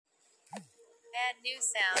Bad news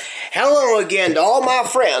sound. Hello again to all my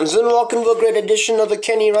friends, and welcome to a great edition of the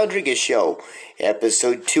Kenny Rodriguez Show.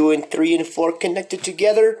 Episode 2 and 3 and 4 connected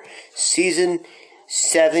together, Season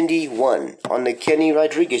 71 on the Kenny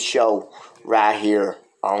Rodriguez Show, right here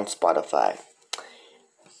on Spotify.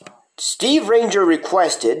 Steve Ranger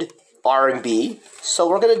requested R&B, so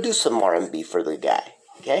we're going to do some R&B for the guy,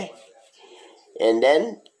 okay? And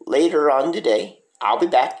then, later on today, I'll be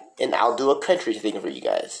back, and I'll do a country thing for you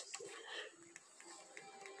guys.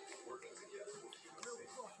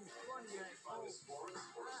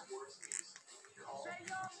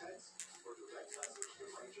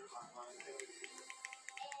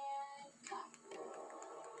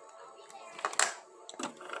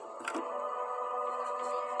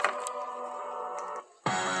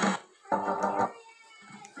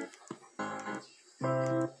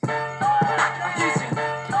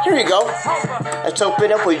 Here we go. Let's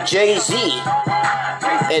open up with Jay-Z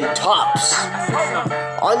and Tops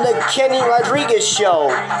on the Kenny Rodriguez Show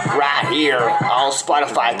right here on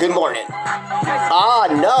Spotify. Good morning.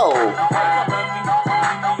 No.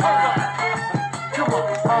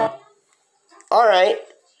 Alright.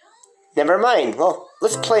 Never mind. Well,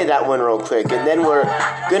 let's play that one real quick, and then we're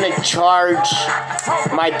gonna charge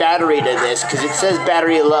my battery to this, because it says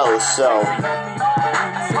battery low, so...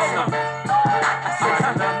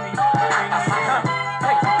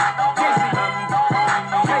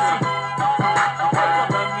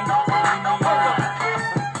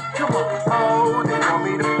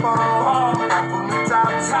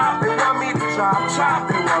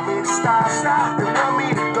 Stop, they want me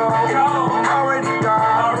to go. I'm already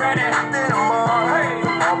gone. Then I'm on.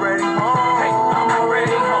 I'm already home. Hey, I'm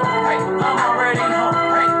already home. Hey, I'm already home.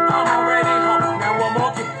 Hey, I'm already home. Now I'm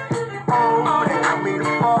walking. Oh, they want me to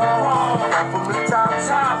fall from the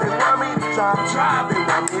top. They want me to drop. They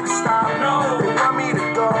want me to stop. No, they want me to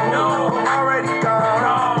go. No, I'm already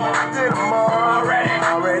gone. Then I'm on.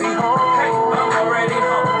 I'm already home. Hey, I'm already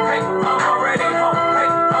home. Hey, I'm already home. Hey,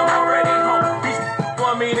 I'm already home. These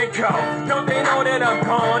want me to go. Don't they know that I'm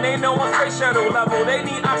gone? They know I'm space shuttle level. They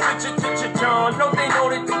need oxygen, John. Don't they know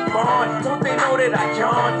that they born? Don't they know that I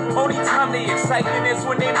yawn? Only time they excitement is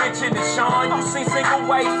when they mention the Sean. You seen single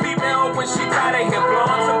white female when she tied her hair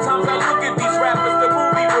blonde. Sometimes I look at these rappers, the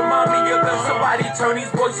movie remind me of them. Somebody turn these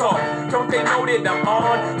boys off. Don't they know that I'm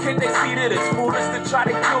on? Can't they see that it's foolish to try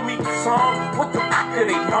to kill me with songs? What the fuck are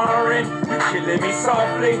they yarn? You killing me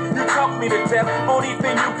softly. You talk me to death. Only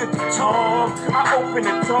thing you could do, Tom. I open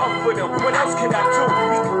the door for them. What else can I do?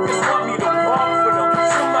 These just want me to walk for them.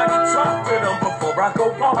 Somebody talk to them before I go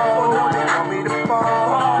off for them. They want me to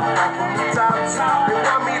fall from the top. They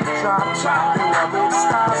want me to drop. They want me to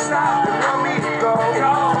stop. They want me to go.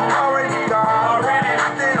 I'm already gone.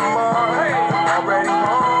 Then I'm on. Hey, I'm already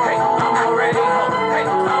home. Hey, I'm already home. Hey,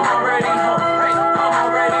 I'm already home. Hey, I'm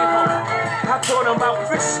already home. I told them about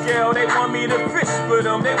fish scale. They want me to fish for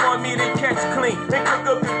them. They want me to catch clean. They cook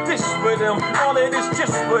up the dish for them. All of this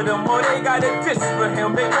just for them. Or they got a dish for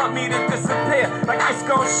him. They want me to disappear like it's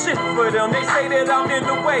gon' shit for them. They say that I'm in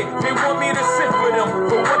the way. They want me to sit for them.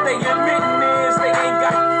 But what they admitting is they ain't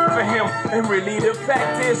got for him. And really the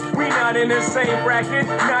fact is we not in the same bracket.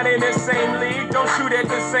 Not in the same league. Don't shoot at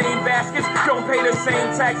the same baskets. Don't pay the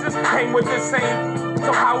same taxes. Hang with the same.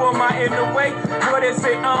 So how am I in the way? What is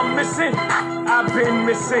it I'm missing? I've been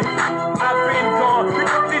missing. I've been gone.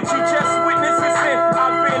 Did you just witness this?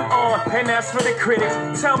 I've been on. And as for the critics,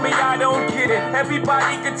 tell me I don't get it.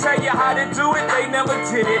 Everybody can tell you how to do it. They never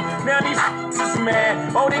did it. Now these is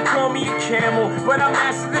mad. Oh, they call me a camel. But I'm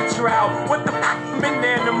master the drought. What the I'm an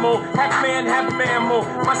animal. Half man, half mammal.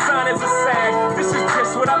 My son is a sag. This is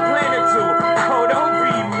just what I plan to do. Oh, don't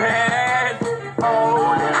be mad.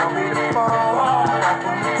 Oh, they want me to fall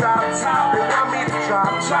from the top. They want me to drop.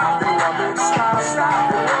 They want me to stop.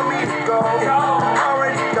 They want me to go. I'm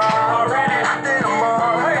already gone. Then I'm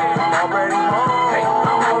on. Hey, I'm already home. Hey,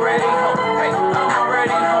 I'm already home. Hey, I'm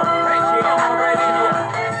already home. Hey, yeah, I'm already home.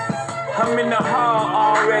 I'm in the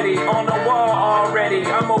hall already, on the wall already.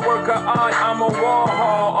 I'm a worker art, I'm a wall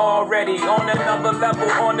hall already. On another level,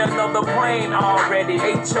 on another plane already.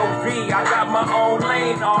 HOV, I got my own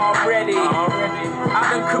lane already. I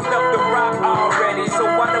done cooked up the rock already. So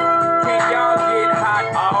why the can't y'all get hot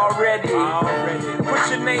already? Put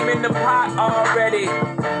your name in the pot already.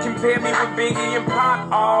 Compare me with Biggie and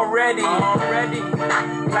Pop already.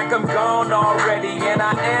 Like I'm gone already. And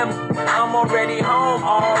I'm already home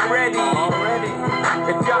already.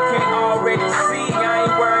 If y'all can't already see, I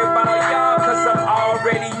ain't worried about y'all, cause I'm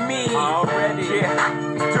already me. Yeah.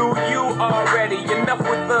 Do you already? Enough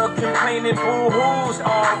with the complaining boo-hoos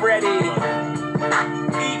already.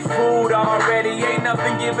 Eat food already, ain't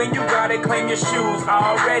nothing giving feeling you got it, claim your shoes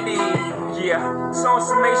already. Yeah, so in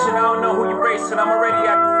summation, I don't know who you're racing. I'm already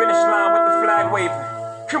at the finish line with the flag waving.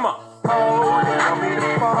 Come on. Oh, they want me to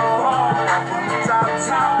fall from the top.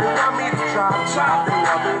 They want me to drop. They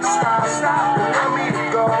want me to stop. They want me to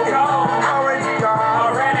go. I'm already gone.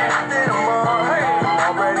 Already. Then I'm on. Hey, I'm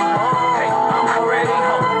already home. Hey, I'm already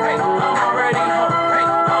home. Hey, I'm already home. Hey,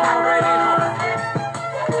 I'm already home.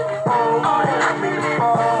 Oh, they want me to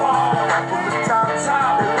fall from the top.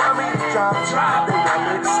 They want me to drop. They want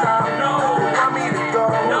me to stop. No. They want me to go.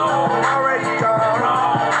 No. I'm already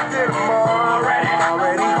gone. Then I'm on. Already. I'm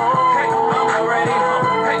already home. Hey, I'm already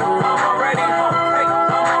home. Hey, I'm already home. Hey,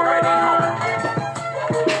 I'm already home.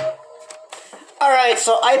 Alright,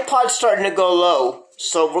 so iPod's starting to go low.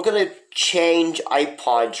 So we're going to change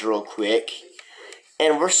iPods real quick.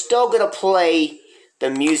 And we're still going to play the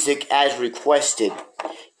music as requested.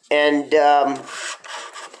 And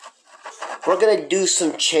we're going to do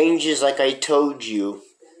some changes like I told you.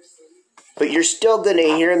 But you're still going to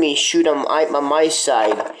hear me shoot on my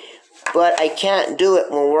side. But I can't do it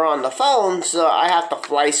when we're on the phone, so I have to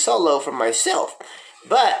fly solo for myself.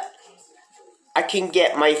 But I can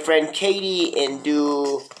get my friend Katie and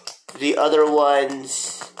do the other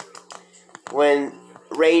ones when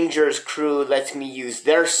Ranger's crew lets me use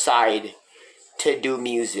their side to do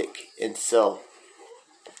music. And so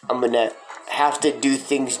I'm gonna have to do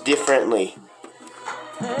things differently.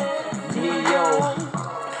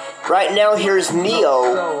 Right now, here's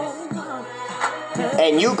Neo,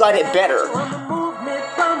 and You Got It Better.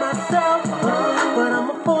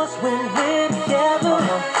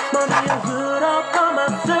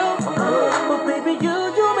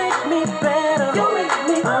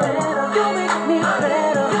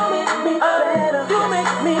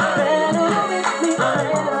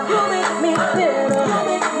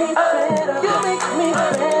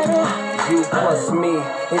 You plus me,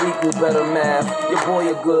 it equal better math. Your boy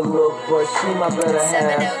a good look, but she my better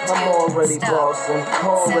half. I'm already bossing,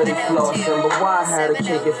 already flossing, but why had a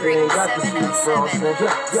cake if it ain't got the sweet frosting?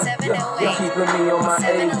 Yeah, keeping me on my A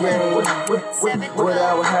game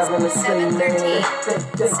without having to say name.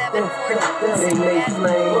 They may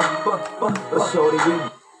flame, but shorty we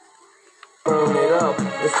burn it up.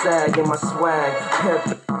 The sag in my swag, pep.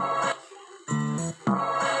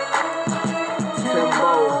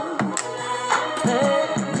 Timbo.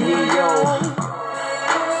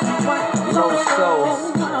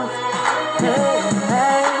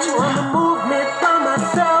 I'm a movement by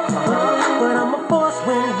myself, but I'm a force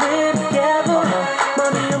when we're together.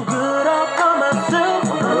 Mommy, I'm good all by myself,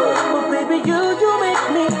 but baby, you make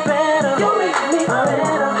me better. You make me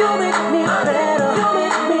better. You make me better. You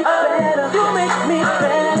make me better. You make me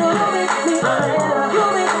better. You make me better. You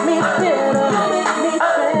make me better. You make me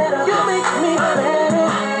better. You make me better.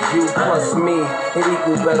 You plus me, it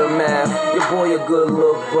equal better math. Your boy a good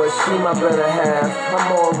look, but she my better half.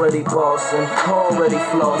 I'm already bossing, already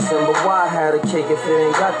flossing, but why had a cake if it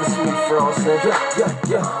ain't got the sweet frosting?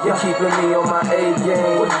 You're keeping me on my A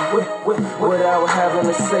game without having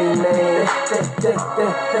to say name.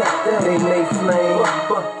 They may flame,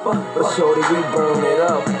 but shorty we burn it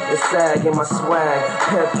up. The sag in my swag,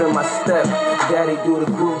 pep in my step. Daddy do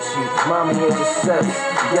the Gucci, mommy intercepts.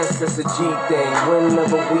 Yes, that's a G thing.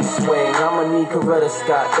 Whenever we swing, I'ma need Coretta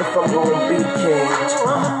Scott if I'm gonna be king.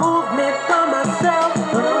 I'm a movement by myself,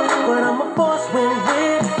 but I'm a force when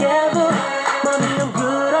we're together. Mommy, I'm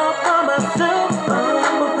good all by myself,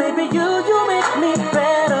 but baby, you make me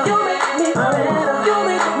better. You make me better. You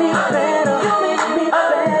make me better. You make me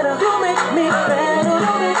better. You make me better.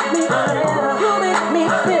 You make me better. You make me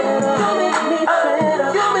better. You make me better.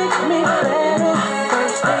 You make me better.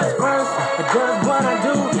 First things first, I does what I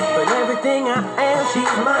do, but everything I am,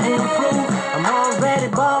 she's my improve. I'm already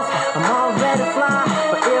boss, I'm already fly,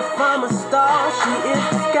 but if I'm a star, she is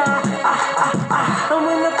the sky. And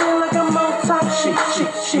when I feel like I'm on top, she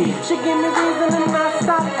give me reason to not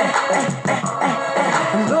stop.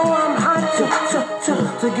 And though I'm hot,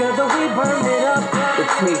 together we burn it up. The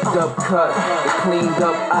tweaked up cut, the cleaned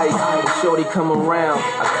up ice. When shorty come around,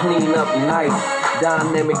 I clean up nice.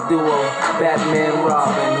 Dynamic duo, Batman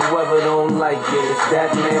Robin. Whoever don't like it, it's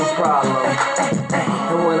that man's problem.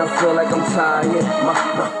 And when I feel like I'm tired,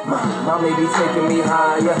 mommy be taking me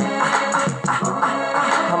higher.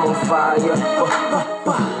 I'm on fire,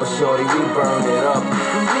 but shorty we burn it up.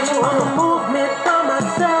 I'm a movement by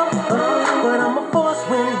myself, but I'm a force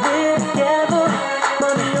when we're together.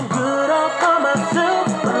 Mommy, I'm good all by myself,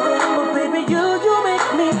 but baby, you make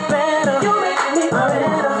me better. You make me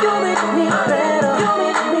better. You make me better. You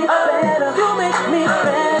make me better. You make me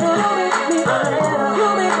better. You make me better. You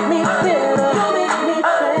make me better. You make me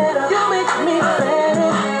better. You make me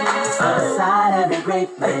better.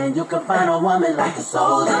 great man. You can find a woman like a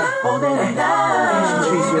soldier, holding it down. She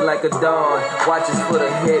treats me like a dog, watches for the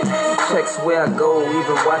hit, checks where I go,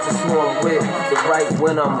 even watches who I'm with. The right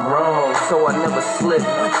when I'm wrong, so I never slip.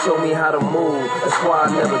 Show me how to move, that's why I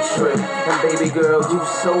never trip. And baby girl, you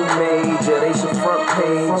so major, they should front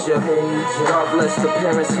page ya. God bless the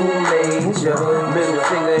parents who made ya. Middle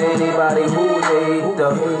finger anybody who hate the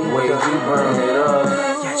way we burn it up.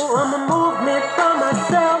 I'm a movement for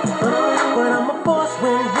myself, but I'm a force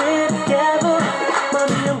when we're together.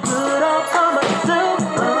 Mommy, I'm good all by myself,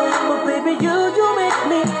 but baby, you make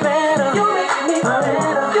me better. You make me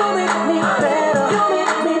better. You make me better. You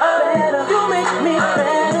make me better. You make me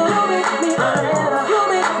better. You make me better. You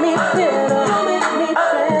make me better. You make me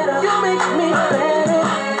better. You make me better.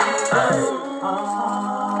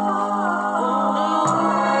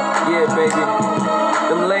 Yeah, baby,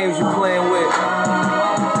 them lames you playing with,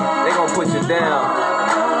 they gon' put you down.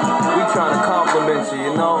 We tryna compliment you,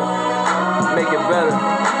 you know, make it better.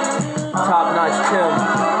 Top notch Kim,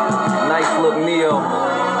 nice look Neo,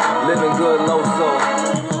 living good Loso.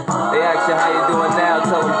 They ask you how you doing now,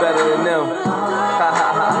 tell them better than them.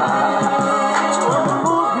 I'm a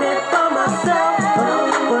movement by myself,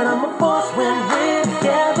 but I'm a force when we're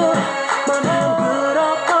together. Mommy, I'm good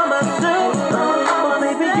all by myself, but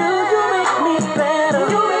baby, you make me better.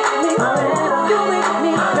 You make me better. You make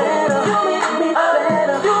me better. You make me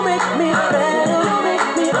better. You make me better. You make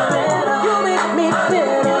me better. You make me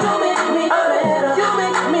better. You make me better. You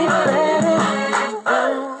make me better.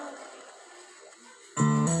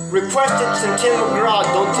 Requested some Tim McGraw,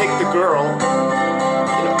 Don't Take the Girl.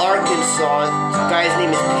 In Arkansas, the guy's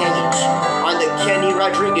name is Paige. On the Kenny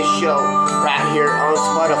Rodriguez Show, right here on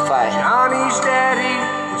Spotify. Johnny's daddy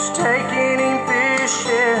was taking him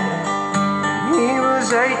fishing. He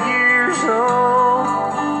was 8 years old.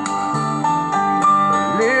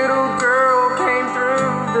 A little girl came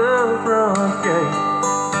through the front gate,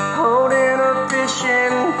 holding a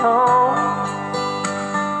fishing pole.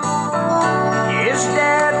 His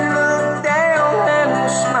dad looked down and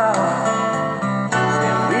smiled.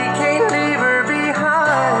 Said, "We can't leave her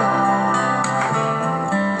behind.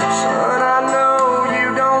 Son, I know you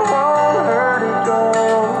don't want her to go,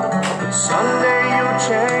 but someday you'll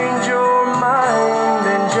change your mind."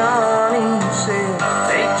 And Johnny said,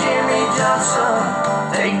 "Take Jimmy Johnson,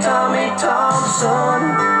 take Tommy Thompson,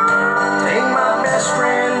 take my best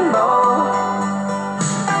friend Bo,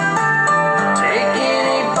 take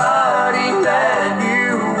anybody that you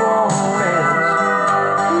want,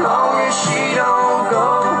 as long as she don't go.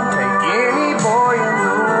 Take any boy in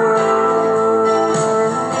the world.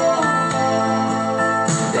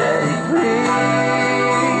 Daddy, please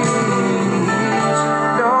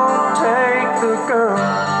don't take the girl."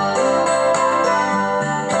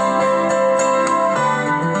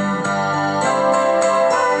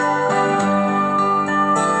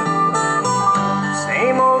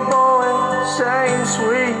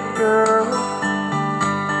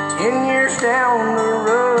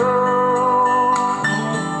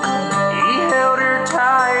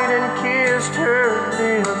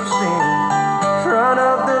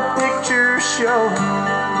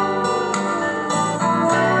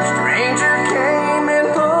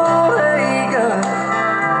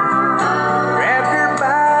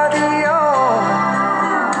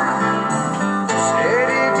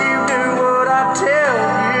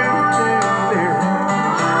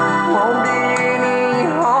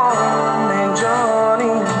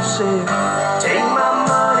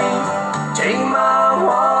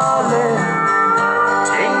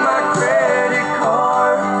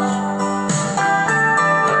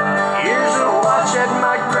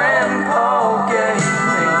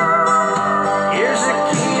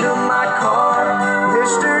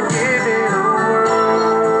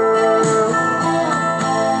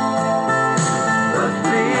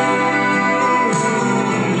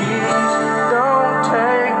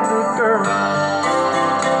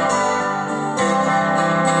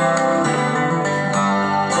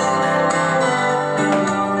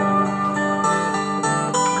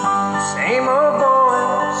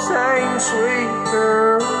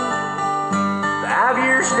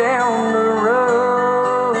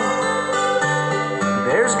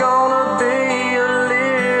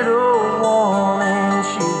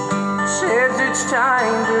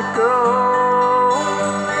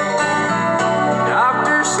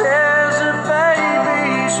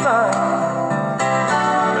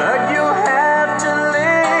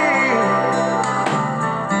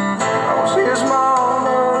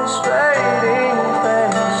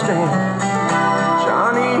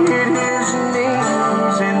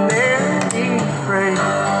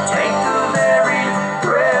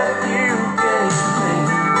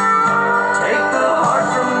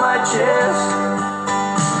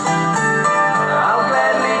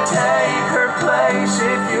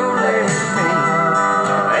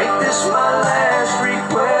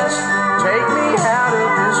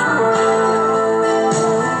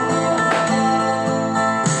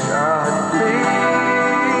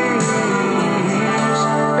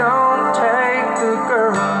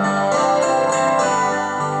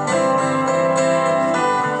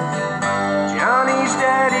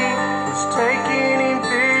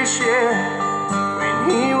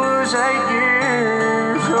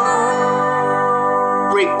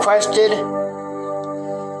 arrested,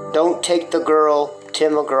 don't take the girl,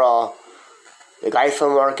 Tim McGraw, the guy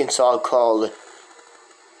from Arkansas called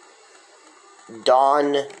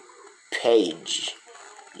Don Page.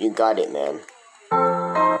 You got it, man.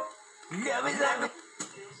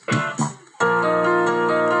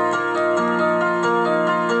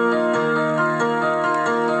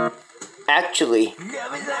 Actually,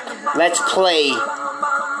 let's play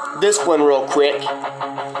this one real quick.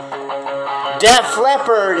 Def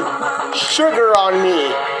Leppard, Sugar on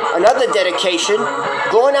Me. Another dedication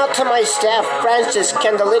going out to my staff, Francis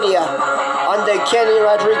Candelidia, on the Kenny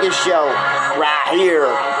Rodriguez Show, right here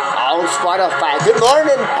on Spotify. Good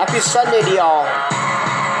morning. Happy Sunday to y'all.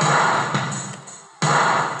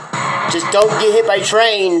 Just don't get hit by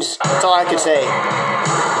trains. That's all I can say.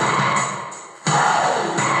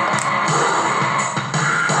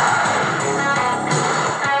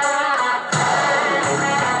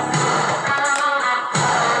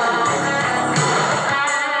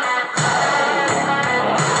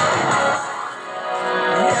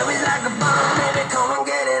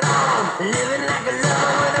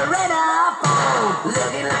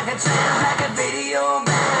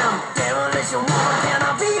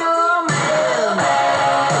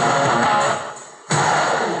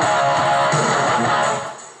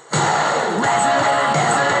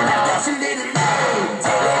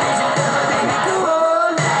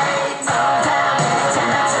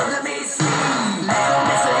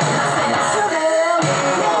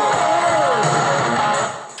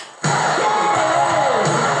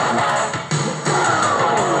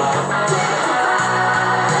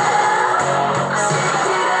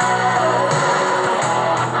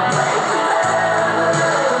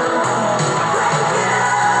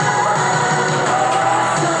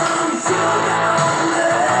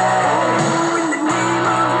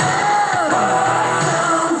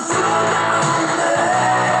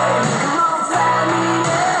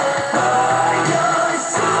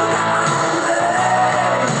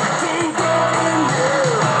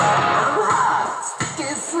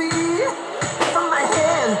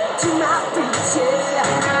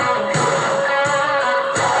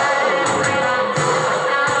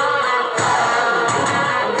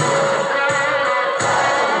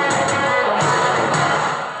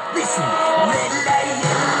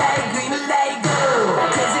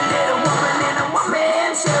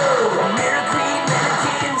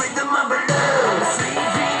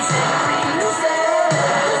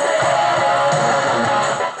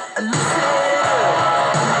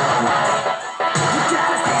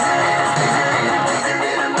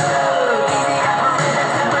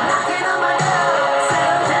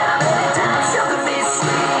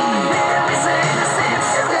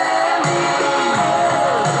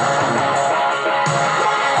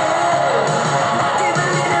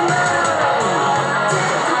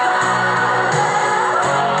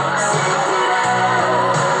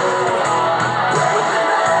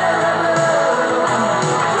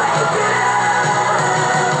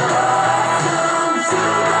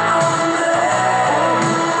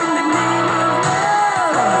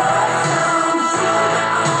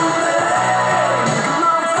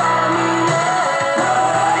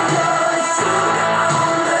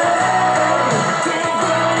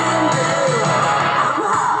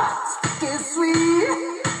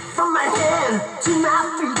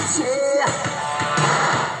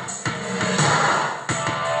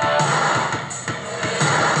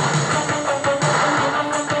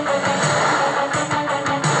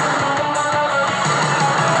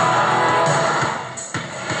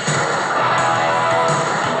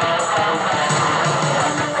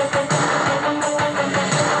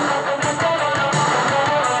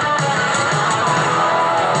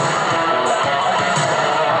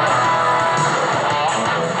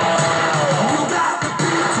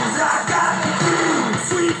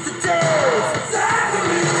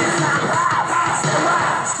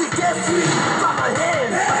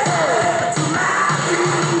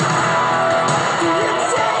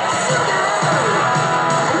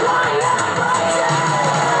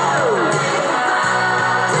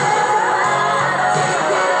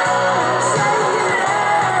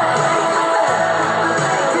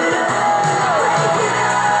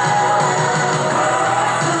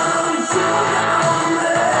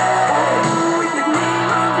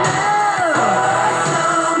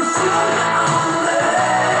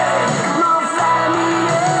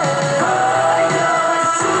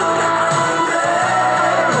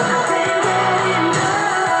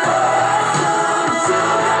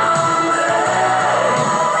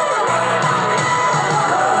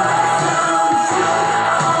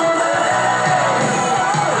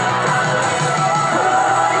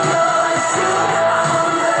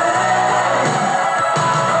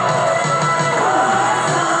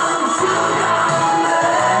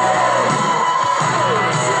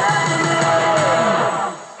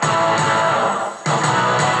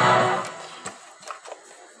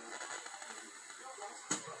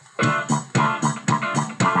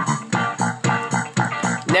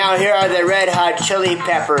 now here are the Red Hot Chili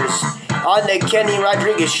Peppers on the Kenny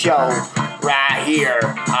Rodriguez Show right here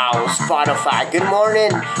on Spotify. Good morning.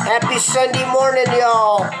 Happy Sunday morning,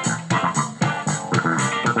 y'all.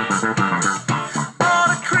 All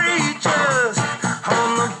the creatures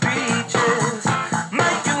on the beaches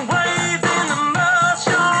making waves in the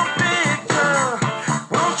motion picture.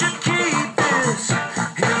 Won't you keep this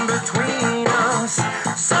in between us?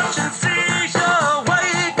 Such a seizure,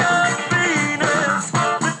 wake up Venus.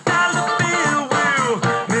 The dollar bill will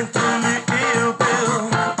mentally ill bill.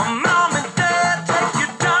 Mom and dad take you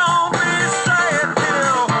down this sad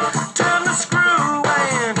hill. Turn the screw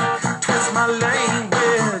and twist my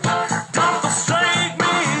language. Don't forsake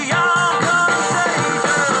me, I'm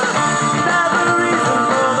contagious. Now the reason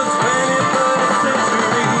for the 21st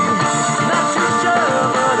century. Not too sure,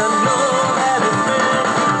 but I know that it's meant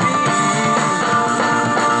to be.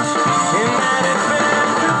 And that it's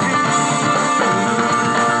meant to be.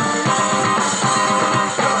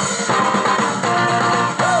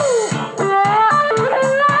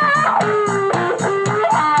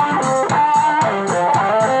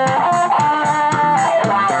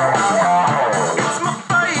 It's my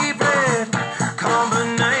favorite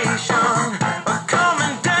combination of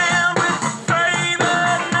coming down with the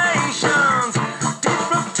favored nations. Deep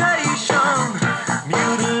rotation,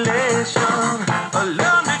 mutilation,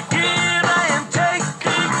 learn to give and take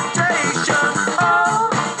dictation. Oh,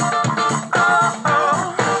 oh,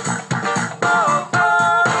 oh, oh,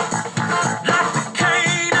 oh, like the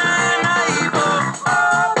Cain and Abel.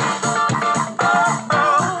 Oh, oh,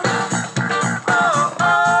 oh, oh,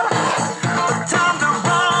 oh. Time to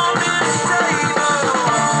roll this table.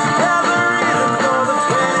 Have a reason for the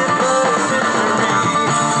 21st century.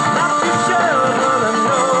 Not too sure, but I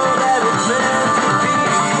know that it's meant to be.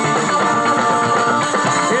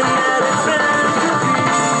 And that it's meant to be.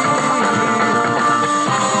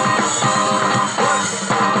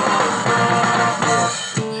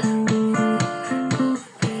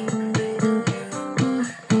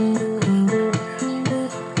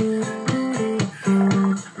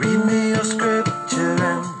 Read me your scripture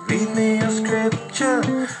and read me your scripture.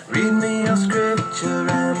 Read me your scripture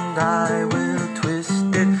and I will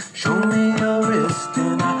twist it. Show me your wrist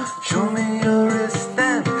and I'll show me your wrist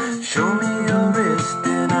and show me your wrist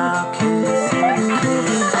and I'll kiss it.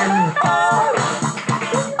 Oh,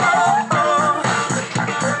 oh, oh,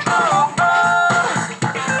 oh, oh,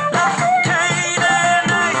 like Cain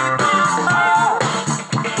and Abel. Oh,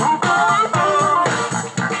 oh, oh,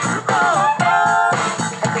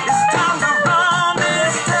 it's time to run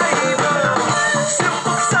this table.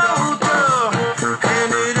 Simple soldier,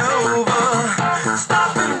 hand it over.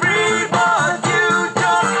 Stop and read what you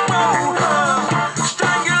just wrote up.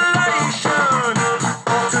 Strangulation,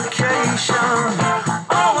 altercation,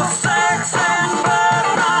 over sex and blood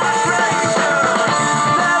penetration.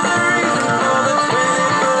 Now the reason for the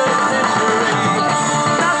 21st century.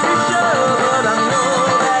 Not too sure, but I know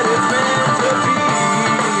that it's meant to be.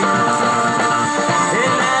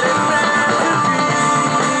 And that it's meant to be.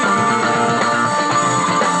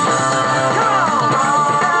 Come on,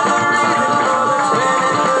 now the reason for the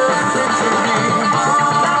 21st century.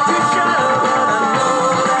 Not too sure, but I know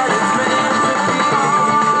that it's meant to be.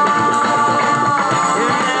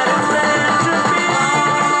 And that it's meant to be.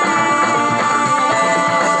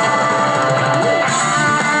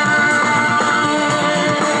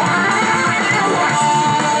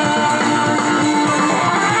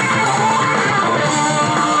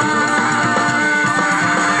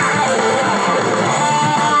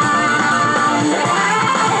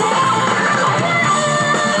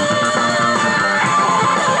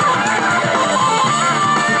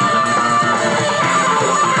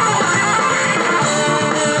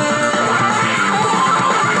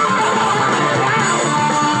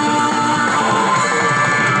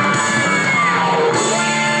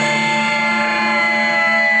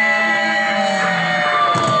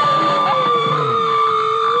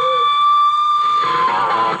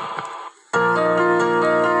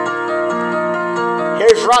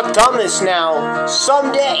 Here's Rob Thomas now,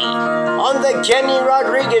 Someday, on the Kenny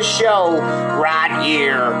Rodriguez Show, right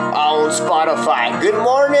here on Spotify. Good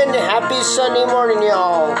morning, happy Sunday morning,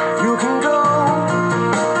 y'all. You can go.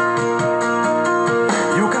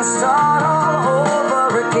 You can start all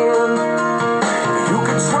over again. You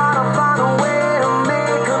can try to find a way to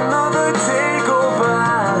make another day go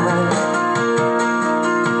by.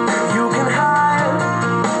 You can hide,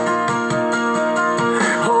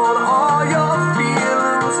 hold all your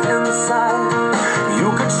feelings inside. You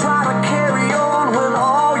could try to carry on when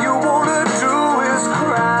all you wanna do is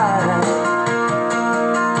cry.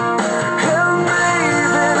 And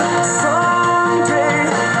maybe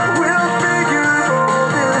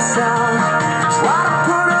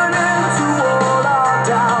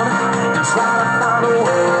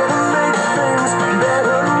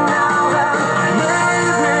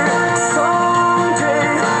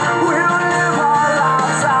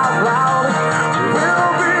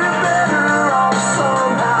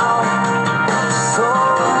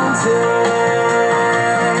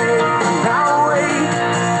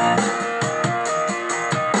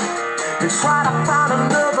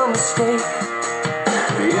not another mistake.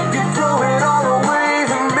 If you throw it all away,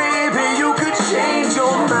 then maybe you could change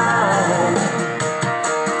your mind.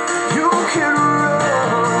 You can run,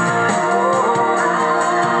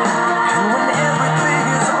 and when everything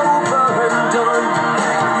is over and done,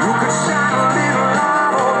 you could shine a little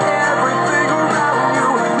light on everything around you.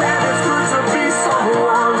 Man, it's good to be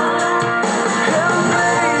someone. And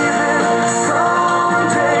maybe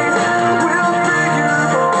someday we'll figure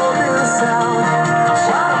all this out.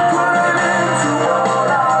 Try to put an end to all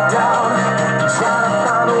our doubt. Try to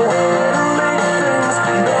find a way to make things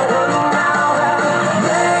better now. And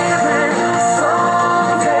maybe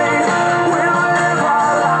someday we'll live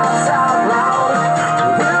our lives out loud.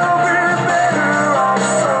 We'll be better off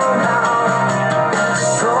somehow.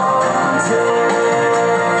 Someday.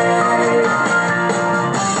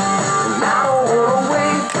 And I don't wanna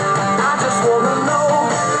wait, I just wanna know.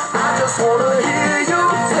 I just wanna hear you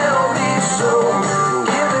tell me so.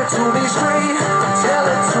 Give it to me straight, tell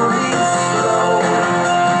it to me slow.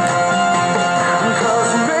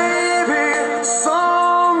 'Cause maybe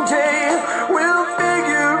someday we'll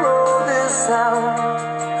figure all this out.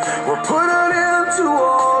 We'll put an end to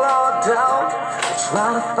all our doubt. Try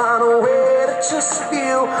to find a way to just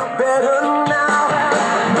feel better now.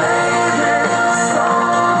 Maybe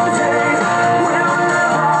someday we'll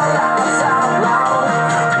live our lives out loud.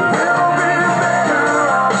 We'll be better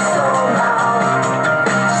off somehow.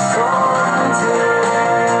 Someday.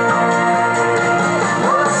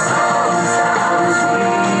 But sometimes we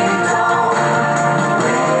don't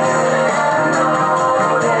really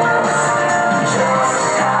notice just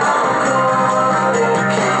how good it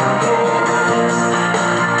can get.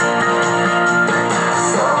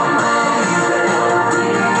 So maybe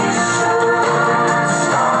we should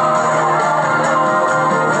start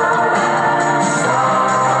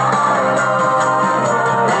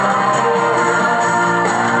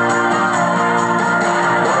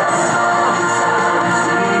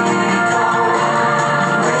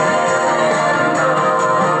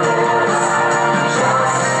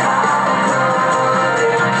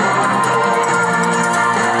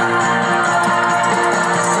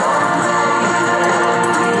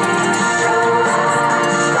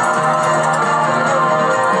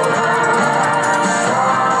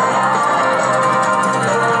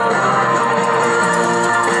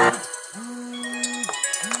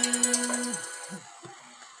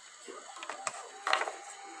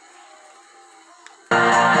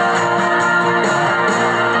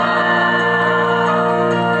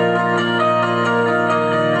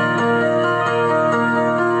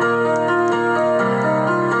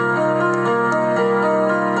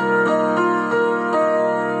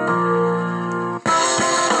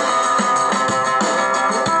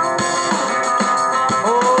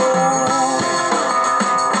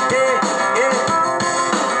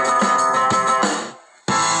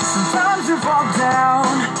Sometimes you fall down,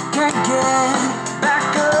 can't get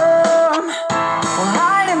back up. Or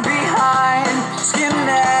hiding behind skin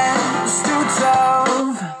that's too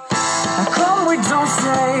tough. How come we don't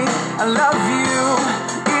say I love you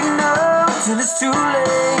enough till it's too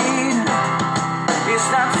late? It's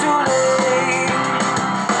not too late.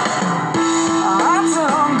 Our hearts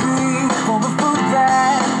are hungry for the food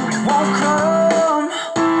that won't come.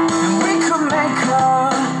 And we could make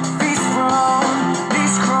a feast from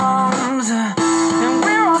these crumbs. And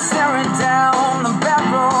we're all staring down the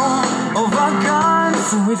barrel of a gun.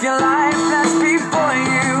 So if your life passed before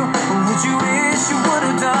you, what would you wish you would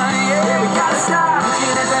have done? Yeah, we gotta stop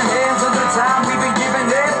looking at the hands of the time we've been given.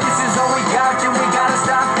 If this is all we got, then we gotta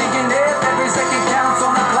stop thinking. If every second counts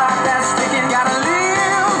on the clock that's ticking, gotta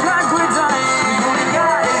live like we're dying. We only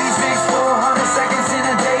got 86, 400 seconds in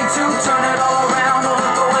a day to turn it all around or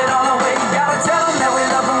throw it all away. Gotta tell them that we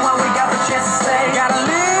love them while we got the chance to stay. Gotta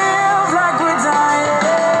live like we're dying.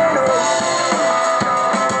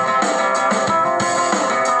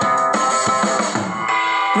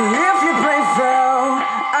 But if your plane fell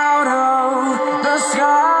out of the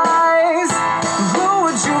skies, who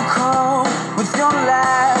would you call with your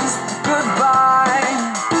last goodbye?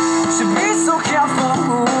 Should be so careful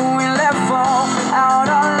who we let fall out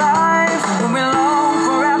our life. When we long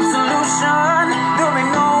for absolution, there'll be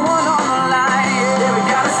no one on the line. Yeah, we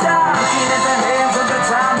gotta stop looking at the hands of the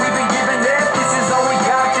time we've been given. If this is all we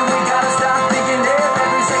got, then we gotta stop thinking. If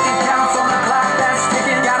every second counts on the clock that's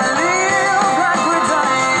ticking, gotta live like we're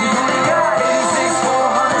dying. We only got 86,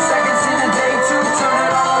 400 seconds in a day to turn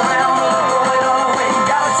it all around or throw it all away.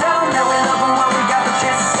 Gotta tell them that we love them while we got the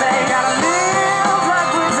chance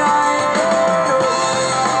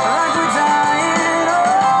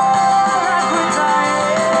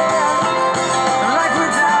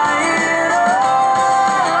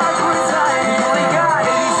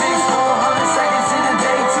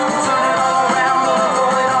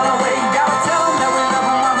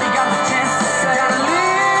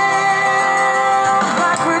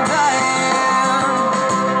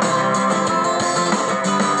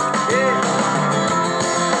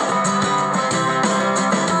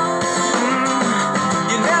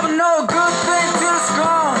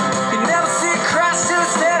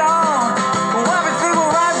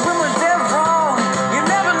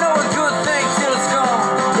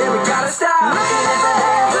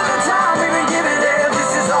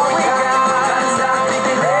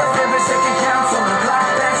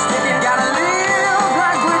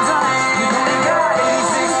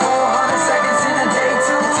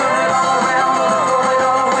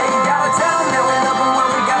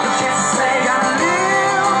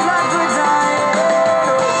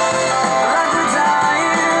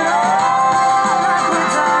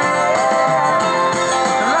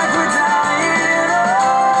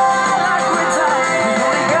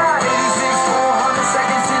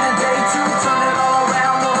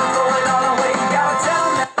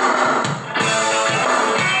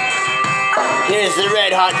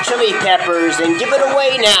Red Hot Chili Peppers and Give It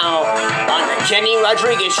Away Now on the Kenny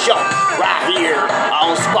Rodriguez Show right here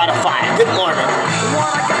on Spotify. Good morning.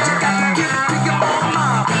 What I got, you got to give it to your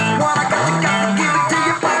mama. What I got, you got to give it to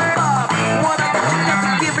your papa. What I got, you got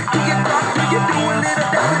to give it to your doctor. You do a little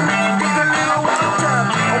dancing and you dig a little water.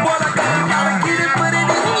 What I got, you got to get it, put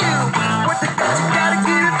it in you. What I got, you got to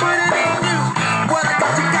get it, put it in you. What I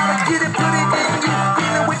got, you got to get it, put it in you.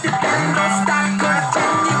 Dealing with the feeling, don't stop,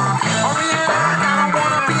 continue. On the line, I don't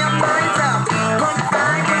want to be a miser. Gonna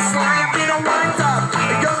find what's lying, be the winds up.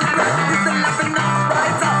 Young blood is the laughing up,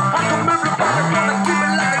 rise up. I come everybody wanna keep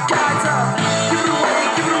it like a Kaiser. Give it away,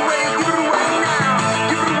 give it away, give it away now.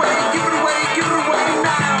 Give it away, give it away, give it away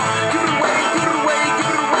now. Give it away, give it away, give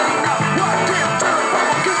it away now. What can't tell if I'm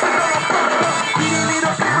keep it on a pump. Beat a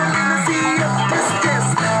little people in the sea of distance.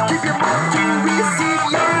 Keep your mouth to receive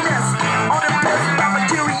your less. On the best by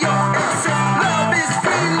material excess. Love is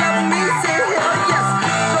free, love me, say hell yes.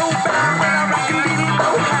 Slow down when I rock and lead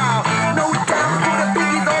know how. No time for the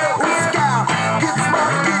biggies or the ooh-scow. Get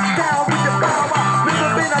smart, get down with the power. Never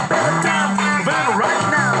been a better time than right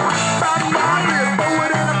now. Bob Marley,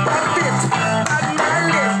 forward and a profit. Bob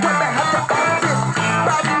Marley, got the hat to outfit.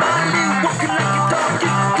 Bob Marley, walking like you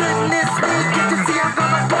talking. Goodness me, can't you see I'm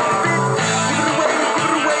gonna profit? Give it away, give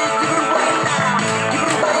it away, give it away now. Give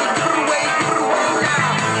it away, give it away, give it away now.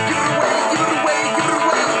 Give it away, give it away, give it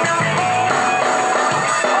away now.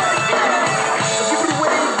 Give it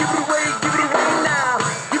away, give it away, give it away now.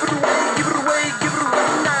 Give it away, give it away, give it away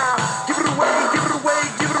now. Give it away, give it away,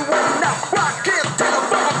 give it away now. Rock it, tell them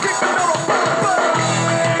I'm keeping on a bumper.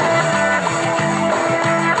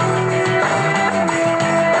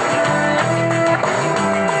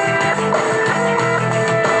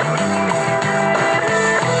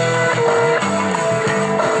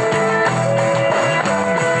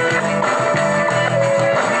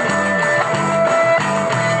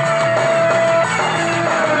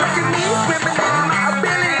 Look at me swimming in my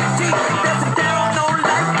ability. Dancing down on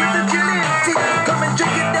life with agility. Come and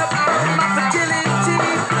drink it up on my fragility.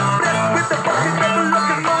 Blessed with the bucket of luck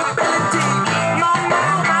and mobility. Long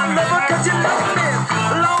gone, I love her 'cause you love me.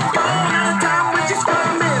 Long gone at a time when she's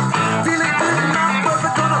coming. Feeling good, my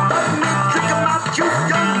brother gonna love me. Drinking my juice,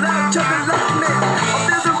 young love, chugging love me. Oh,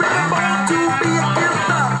 there's a river born to be a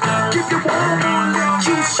giver. Keep you warm, won't let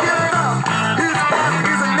you shiver. His back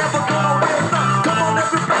is never gonna wither. Come on,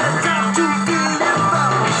 everybody, time to deliver.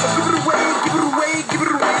 So give it away, give it away, give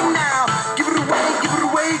it away now. Give it away, give it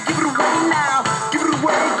away, give it away now. Give it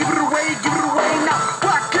away, give it away, give it away now.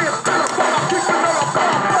 Rock it, telephone, I'm keeping on a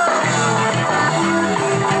bumper.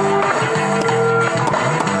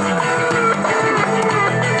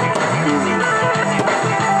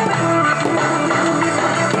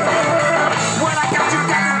 What I got, you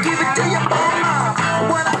gotta give it to your mama.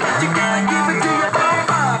 What I got, you gotta give it to your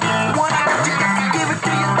papa. What I got, you gotta give it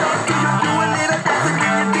to your doctor. You do a little dancing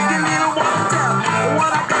and you dig a little water.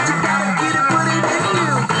 What I got, you gotta get it, put it in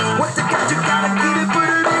you. What I got, you gotta get it, put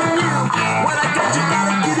it in you. What I got, you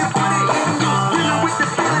gotta get it, put it in you. Dealing with the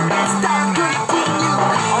feeling, don't stop, continue. I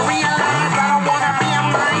realize I don't wanna be a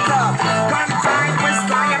miser. Gonna find what's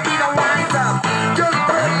lying, be the wiser. Young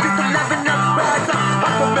blood, get the loving up, rise up.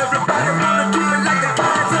 I'm from everybody, wanna keep it like the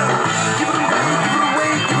Kaiser. Give it away, give it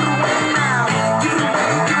away, give it away now. Give it away,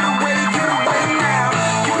 give it away, give it away now.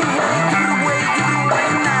 Give it away, give it away, give it away now.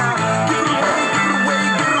 Give it away, give it away,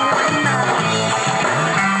 give it away now.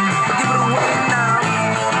 Give it away now.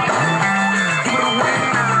 Give it away now. Give it away now.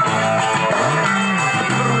 Give it away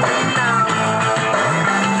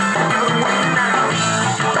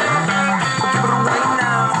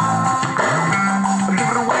now. Give it away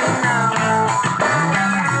now.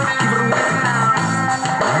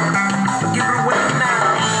 Give it away now. Give it away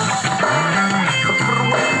now. Give it away now. Give it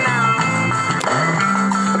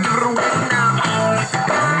away now. Give it away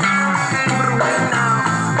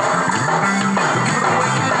now.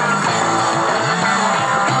 Give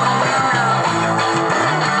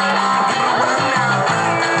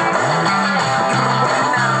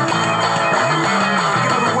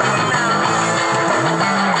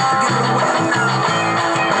it away now.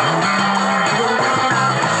 Give it away now.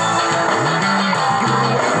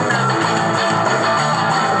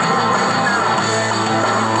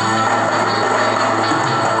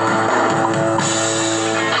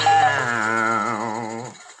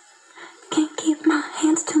 Can't keep my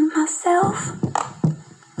hands to myself.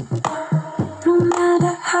 No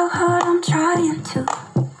matter how hard I'm trying to,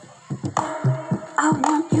 I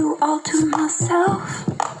want you all to myself.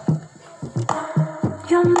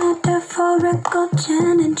 You're metaphorical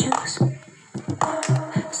gin and juice.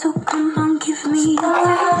 So come on, give me a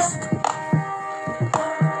taste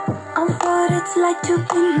of what it's it's like to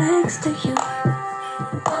be next to you.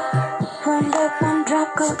 Won't let one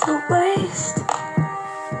drop go to waste.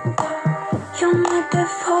 You're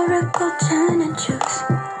metaphorical gin and juice.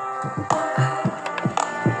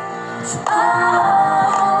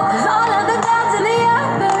 Cause all of the downs and the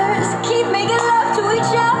uppers keep making love to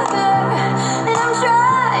each other. And I'm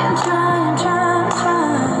trying.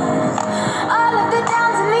 All of the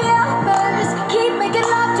downs and the uppers keep making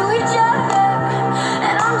love to each other.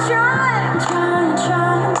 And I'm trying, but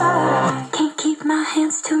I can't keep my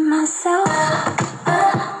hands to myself.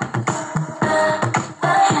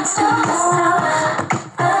 Hands to myself.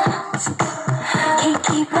 Can't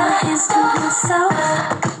keep my hands to myself.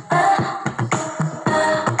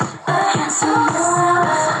 Hands to myself.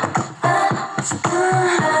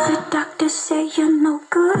 The doctors say you're no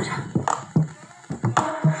good,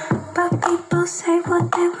 but people say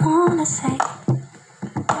what they wanna say.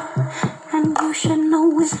 And you should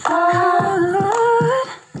know if I could,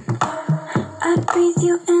 I'd breathe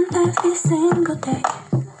you in every single day.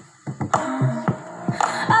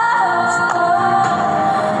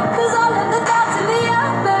 Cause all of the doubts and the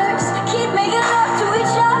uppers keep making love to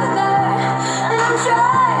each other. And I'm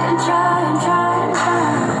trying.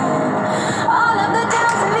 All of the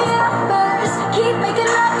downs and the uppers keep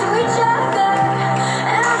making love to each other.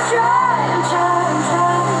 And I'm trying, but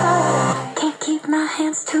I can't keep my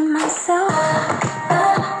hands to myself.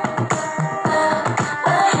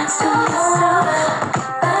 Hands to myself.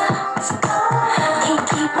 Can't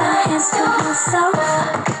keep my hands to myself.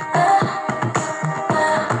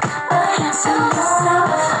 Hands to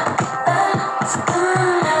myself.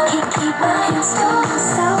 Can't keep my hands to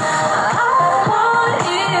myself. I want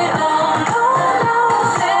it all,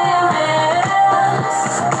 nothing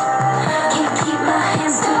else. Can't keep my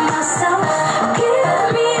hands to myself. Give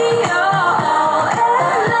me all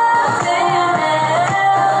and nothing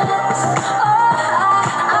else.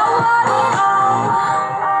 I want it all.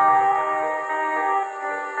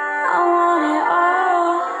 I want it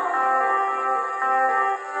all.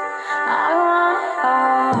 I want it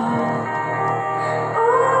all.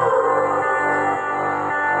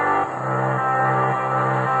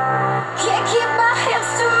 Can't keep my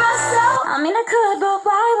hands to myself. I mean, I could, but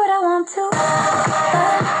why would I want to?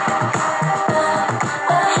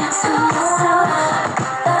 Hands to myself.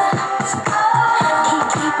 Can't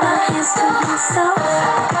keep my hands to myself.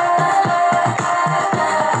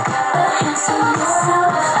 Hands to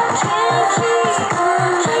myself. I can't keep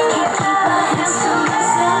my hands to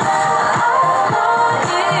myself. I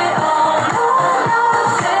want it all,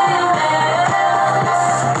 nothing else.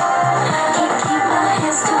 Can't keep my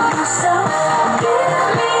hands to myself. Give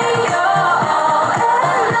me all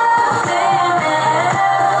and nothing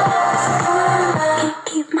else. Can't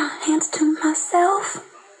keep my hands to myself.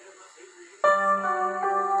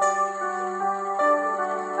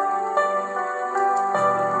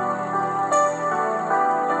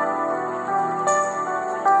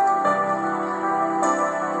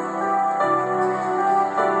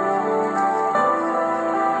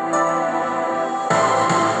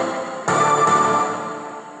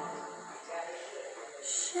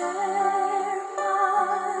 Share my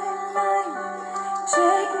life,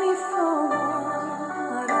 take me for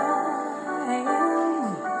what I am.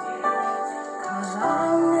 'Cause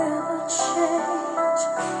I'll never change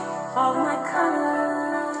all my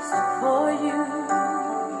colors for you.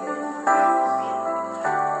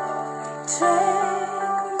 Take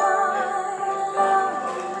my love,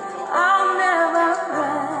 I'll never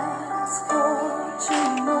ask for too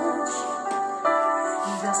much.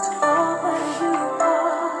 Just all that you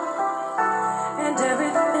are and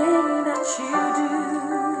everything that you do.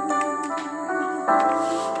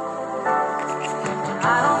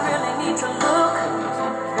 I don't really need to look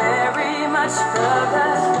very much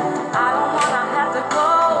further. I don't wanna have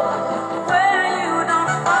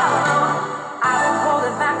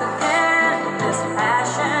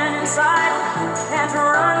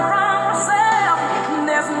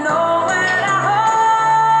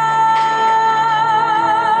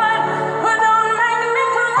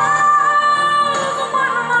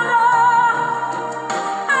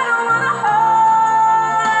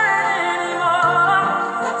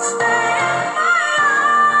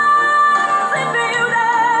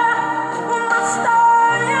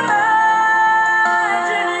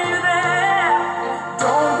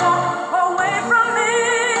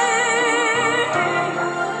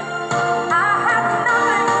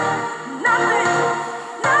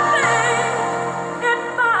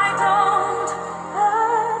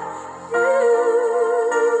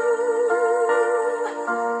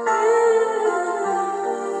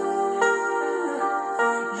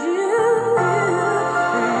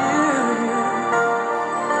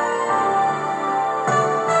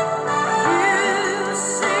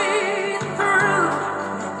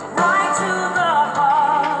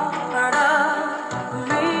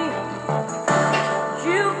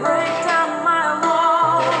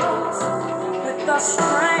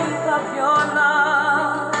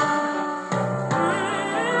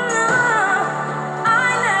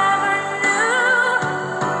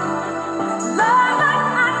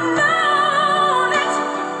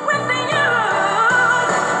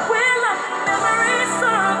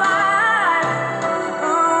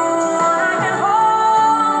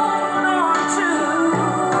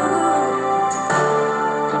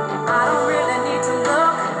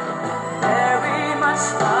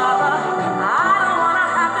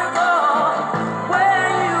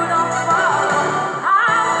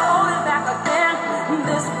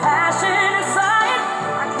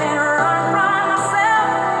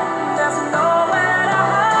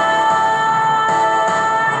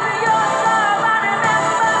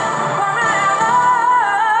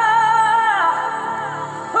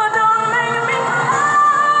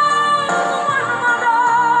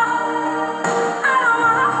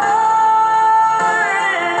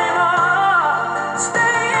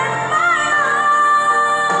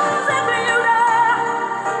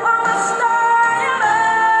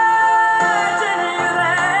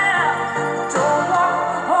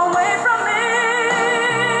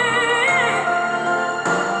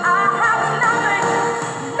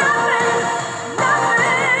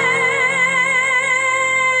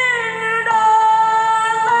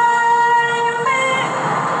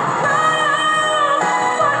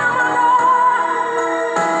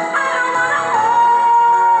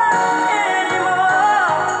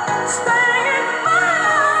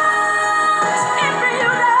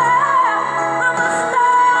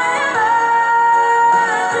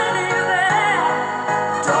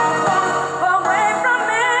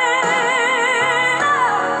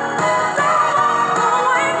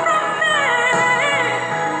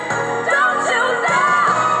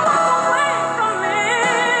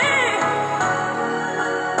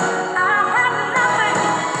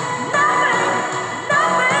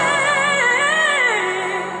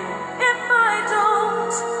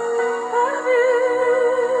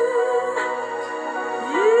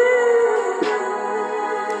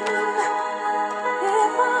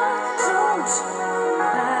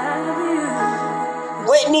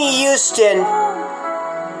Whitney Houston,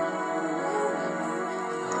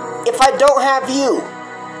 If I Don't Have You.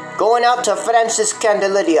 Going out to Francis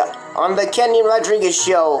Candelaria on the Kenny Rodriguez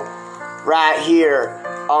Show right here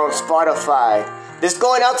on Spotify. This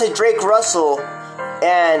going out to Drake Russell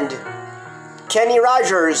and Kenny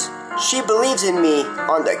Rogers. She Believes in Me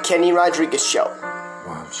on the Kenny Rodriguez Show.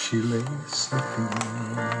 While she lays sleeping,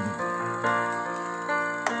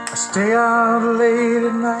 I stay out late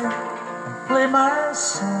at night and play my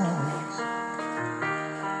songs.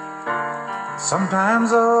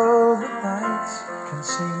 Sometimes all the nights can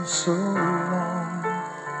seem so long,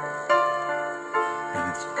 and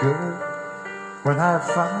it's good when I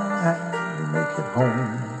finally make it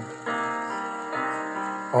home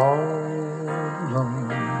all alone.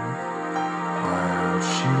 While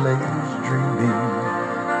she lays dreaming,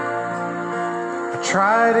 I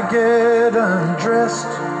try to get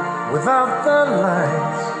undressed without the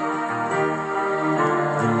lights.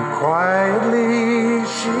 Then quietly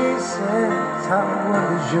she says, how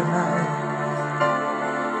was your night?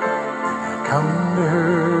 And I come to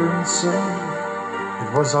her and say, it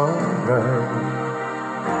was alright,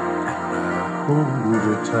 and I hold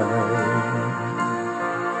her tight.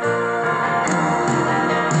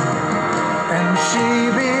 And she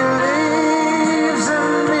believes in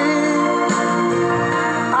me.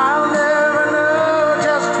 I'll never know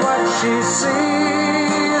just what she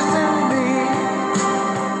sees in me.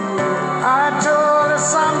 I told her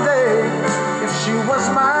someday, if she was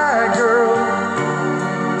my girl,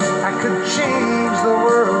 I could change the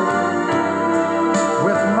world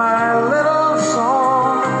with my little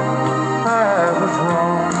song. I was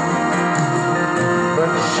wrong,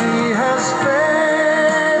 but she has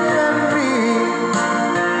faith in me,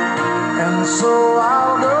 and so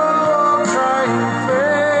I'll go trying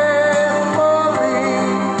faithfully.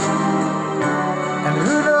 And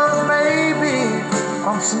who knows, maybe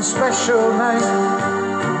on some special night,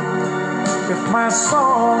 if my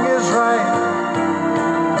song is right,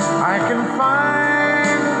 I can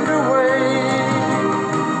find a way.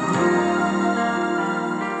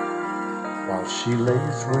 While she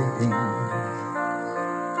lays waiting,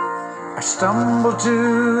 I stumble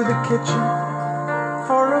to the kitchen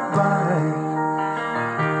for a bite,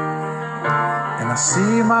 and I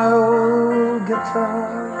see my old guitar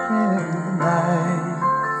in the night,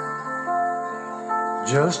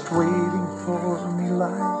 just waiting for me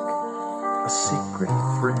like a secret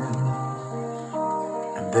friend,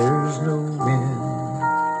 and there's no end.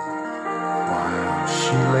 While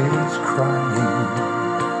she lays crying,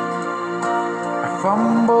 I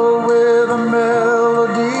fumble with a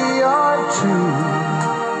melody or two,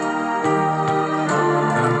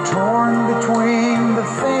 and I'm torn between the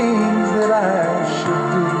things that I should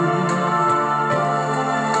do.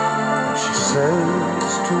 And she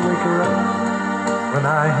says to wake her up when I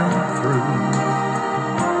am through.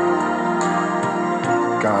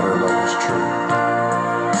 God, her love is true.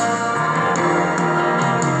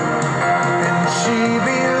 And she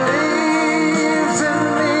believes in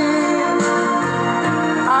me.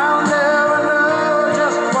 I'll never know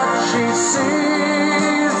just what she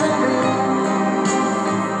sees in me.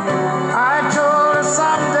 I told her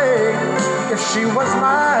someday, if she was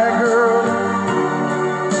my girl,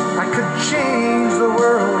 I could change the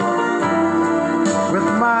world with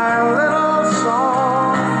my little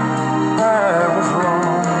song. I was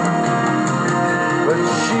wrong, but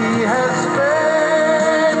she has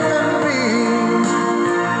faith in me,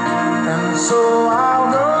 and so I'll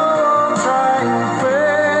go trying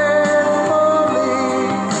faithfully.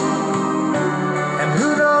 And who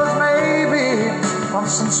knows, maybe on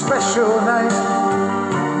some special night,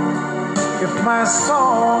 if my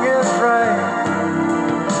song is right,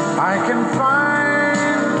 I can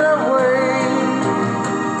find a way.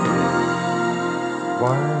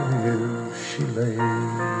 While she lays,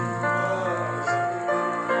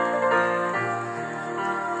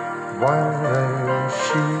 while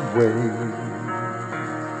she waits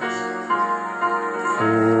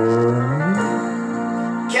for me.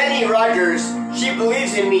 Kenny Rogers, She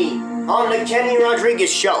Believes in Me on the Kenny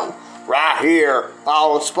Rodriguez Show right here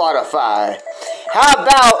on Spotify. How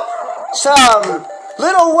about some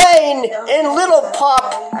Lil Wayne and Little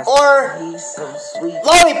Pop, or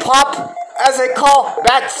Lollipop as they call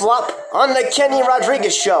Backflop, on the Kenny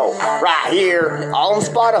Rodriguez Show right here on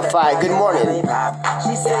Spotify. Good morning.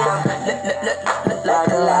 She said, like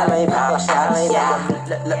a lollipop. She said,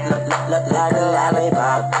 like a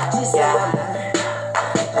lollipop. She said,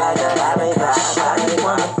 like a lollipop. Shawty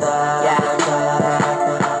wanna thug.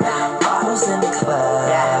 Bottles in the club.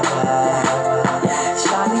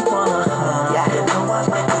 Shawty wanna hug. You know I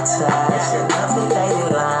like to touch. And love the lady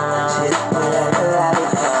line. Like a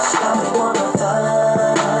lollipop.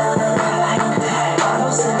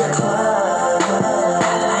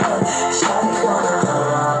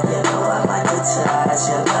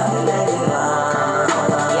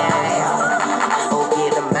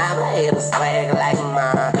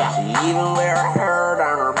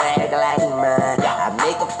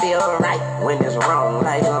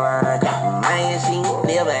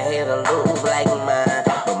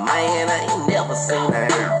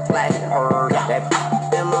 word. That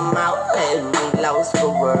in my mouth had me lost for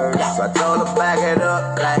words. So I told her back it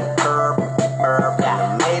up like herb.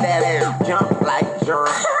 I made that air jump like jerk.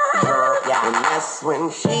 And that's when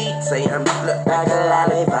she say I'm look like a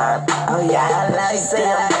lollipop. Oh yeah, I like say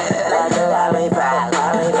I'm like a lollipop.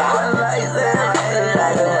 I like say I'm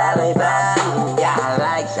like a lollipop. Yeah, I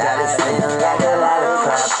like Shawty say I'm like a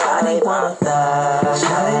lollipop. Shawty wanna thug,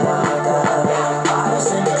 Shawty wanna thug. Bottles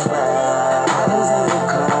in the club, bottles in the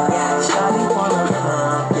club. Shawty wanna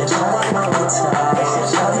hump, yeah, Shawty wanna touch.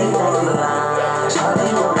 Shawty wanna lie, Shawty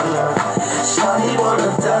wanna love. Shawty wanna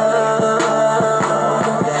thug.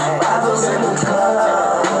 Bottles in the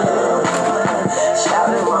club.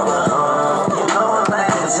 Shawty wanna hump, you know I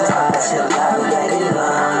like to touch. You love lady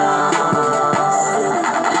love.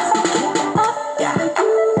 Yeah.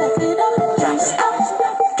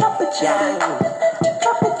 Drop it, yeah.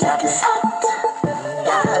 Drop it, drop it,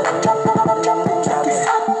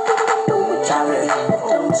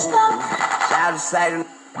 Shout to say the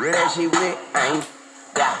that she with ain't.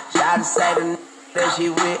 Yeah. Shout to say the that she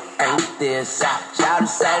with ain't this. Shout to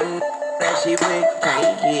say the that she with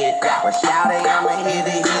can't hit. But shout it, I'ma hit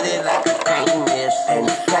it like you can't miss. And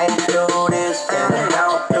you can't do this and you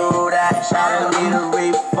don't do that. Shout it, need a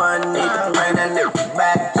refund, need to bring that nigga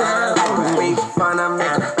back. Refund, I make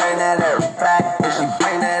her bring that air back. And she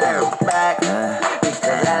bring that air back.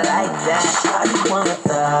 Because I like that. Shawty wanna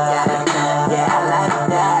thug. Yeah, I like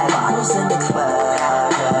that. Bottles in the club.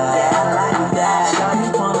 Yeah, I like that. Shawty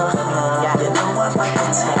wanna hug. Yeah, you know I like the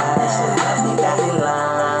touch. Let me got me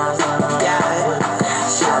lines. Yeah.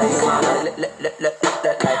 Shawty wanna look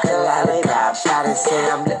like a lollipop. Shawty say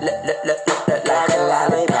I'm look like a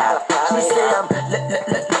lollipop. She say I'm look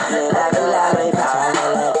like a lollipop.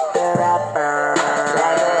 The rapper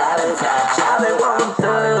like a lollipop. Shawty wanna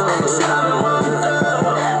thug. Shawty wanna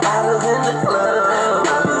thug. Bottles in the club.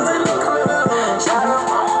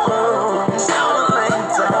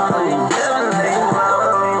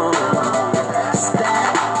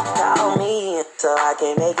 So I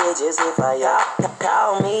can make it juicy for ya.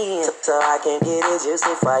 Call me so I can get it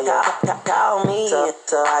juicy for ya. Call me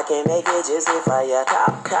so I can make it juicy for ya.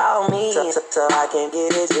 Call me so I can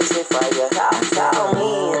get it juicy for ya. Call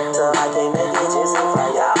me so I can make it juicy for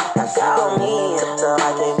ya. Call me so I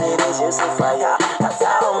can get it juicy for ya.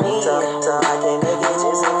 Call me so I can make it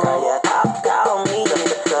juicy for ya. Call me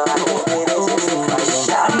so I can get it juicy for ya.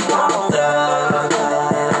 Shawty wanna thug.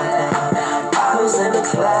 Bottles in the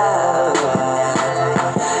club.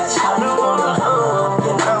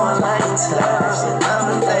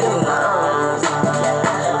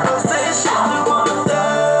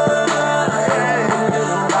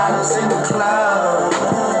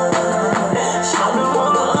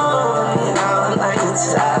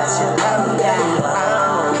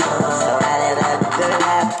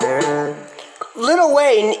 Lil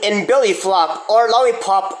Wayne and Billy Flop, or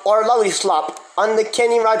Lollipop, or Lollyslop on the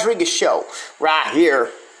Kenny Rodriguez Show, right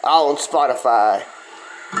here on Spotify.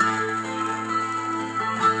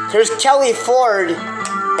 There's Kelly Ford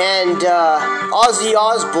and Ozzy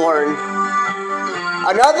Osbourne.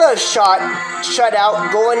 Another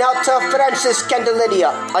shutout going out to Francis Candelaria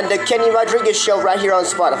on the Kenny Rodriguez Show right here on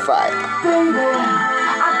Spotify. Baby,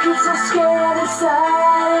 I get so scared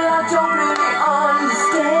inside, I don't really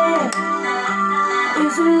understand.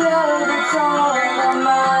 Is it love that's on my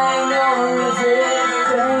mind, or is it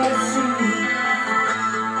fantasy?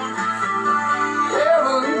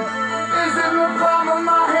 Heaven is in the palm of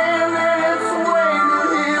my hand and it's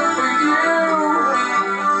waiting here for you.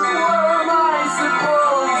 What am I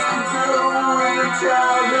supposed to do with a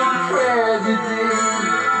childhood tragedy?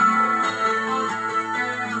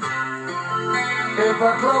 If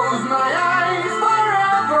I close my eyes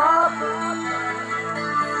forever,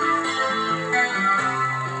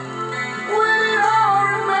 will it all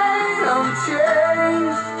remain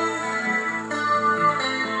unchanged?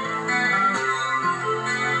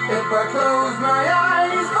 If I close my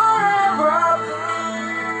eyes forever,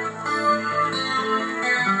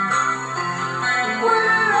 will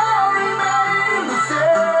it all remain the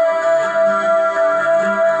same?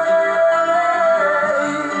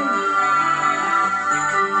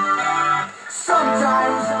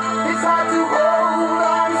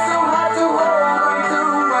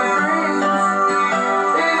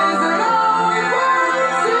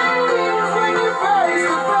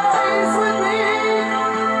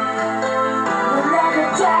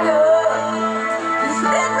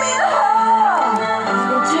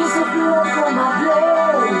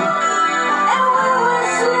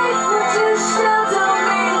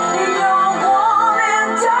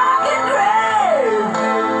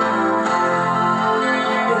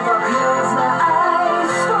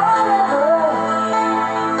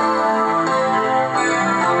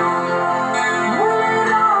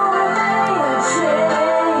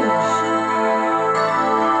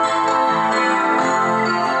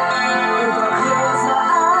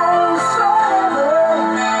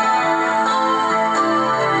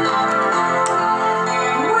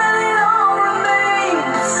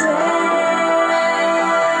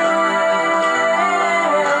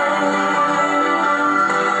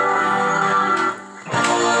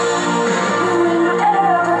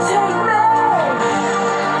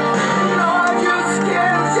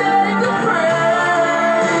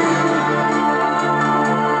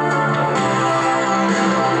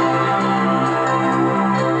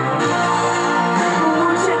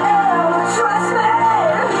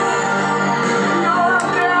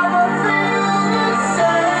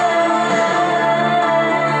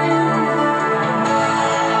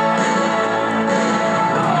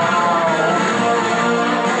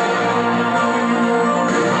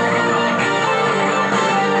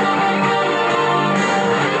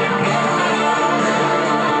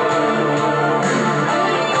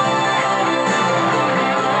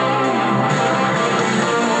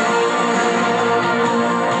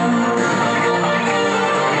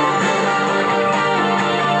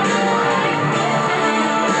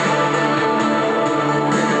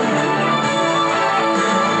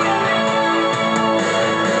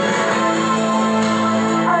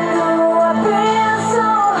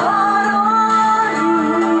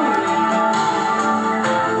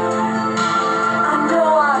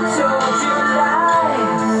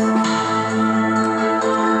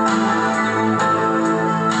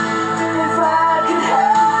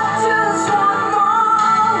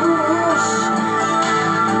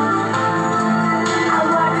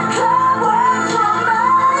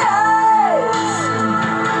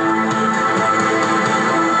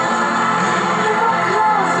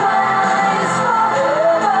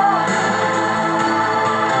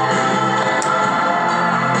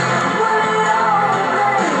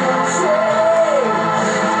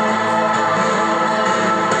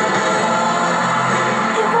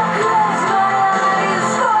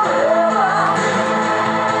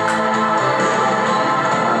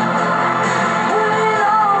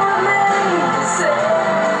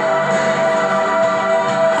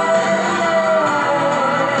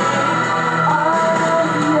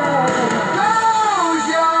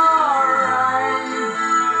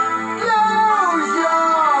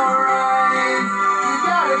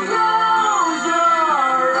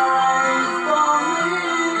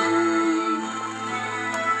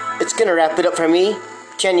 wrap it up for me,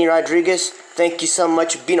 Kenny Rodriguez. Thank you so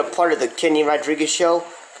much for being a part of the Kenny Rodriguez Show.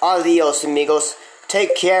 Adios, amigos.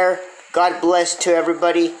 Take care. God bless to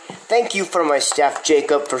everybody. Thank you for my staff,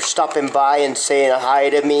 Jacob, for stopping by and saying hi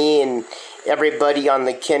to me and everybody on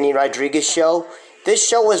the Kenny Rodriguez Show. This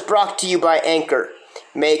show was brought to you by Anchor.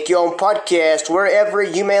 Make your own podcast wherever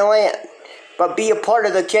you may land. But be a part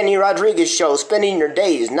of the Kenny Rodriguez Show, spending your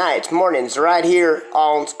days, nights, mornings right here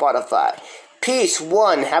on Spotify. Peace,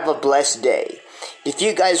 one, have a blessed day. If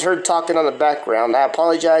you guys heard talking on the background, I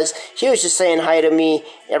apologize. He was just saying hi to me.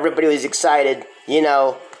 Everybody was excited, you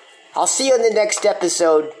know. I'll see you in the next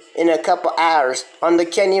episode in a couple hours on the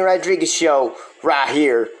Kenny Rodriguez Show right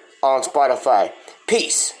here on Spotify.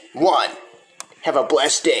 Peace, one, have a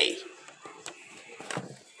blessed day.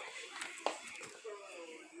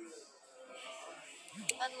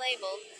 Unlabeled.